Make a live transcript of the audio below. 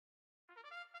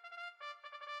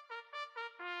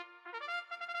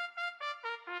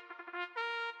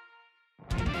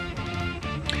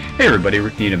Hey everybody,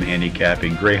 Rick Needham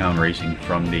handicapping greyhound racing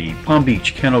from the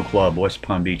Beach Kennel Club, West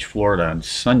Palm Beach, Florida on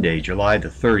Sunday, July the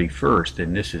 31st,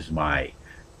 and this is my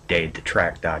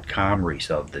dayatthetrack.com race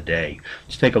of the day.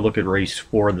 Let's take a look at race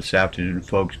 4 this afternoon,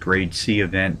 folks. Grade C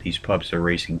event. These pups are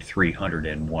racing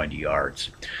 301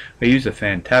 yards. I use a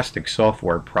fantastic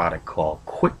software product called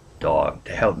Dog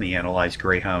to help me analyze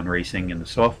greyhound racing, and the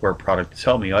software product has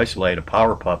helped me isolate a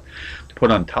power pup to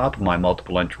put on top of my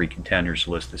multiple entry contenders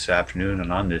list this afternoon.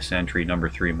 And on this entry, number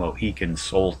 3 Mohican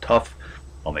Soul Tough,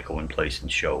 I'll make a win place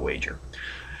and show wager.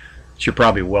 As you're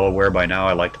probably well aware by now,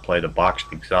 I like to play the boxed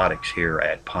exotics here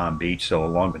at Palm Beach, so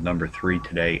along with number 3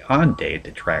 today on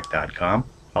dayatthetrack.com,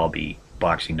 I'll be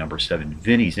boxing number 7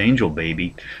 Vinny's Angel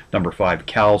Baby, number 5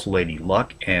 Cal's Lady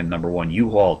Luck, and number 1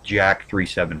 U-Haul Jack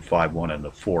 3751 in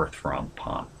the 4th from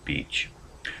Palm Beach.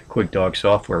 Quick Dog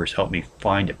software has helped me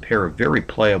find a pair of very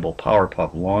playable power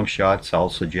pup long shots. I'll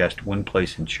suggest win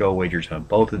place and show wagers on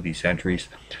both of these entries.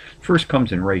 First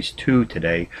comes in race 2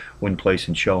 today, win place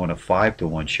and show on a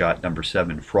 5-to-1 shot, number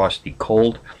 7 Frosty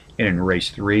Cold, and in race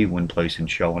 3, win place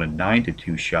and show on a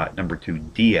 9-to-2 shot, number 2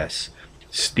 DS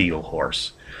Steel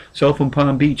Horse. So from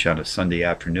Palm Beach on a Sunday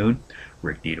afternoon,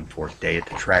 Rick Needham for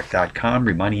dayatthetrack.com,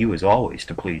 reminding you as always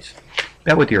to please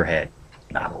bet with your head,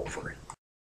 not over it.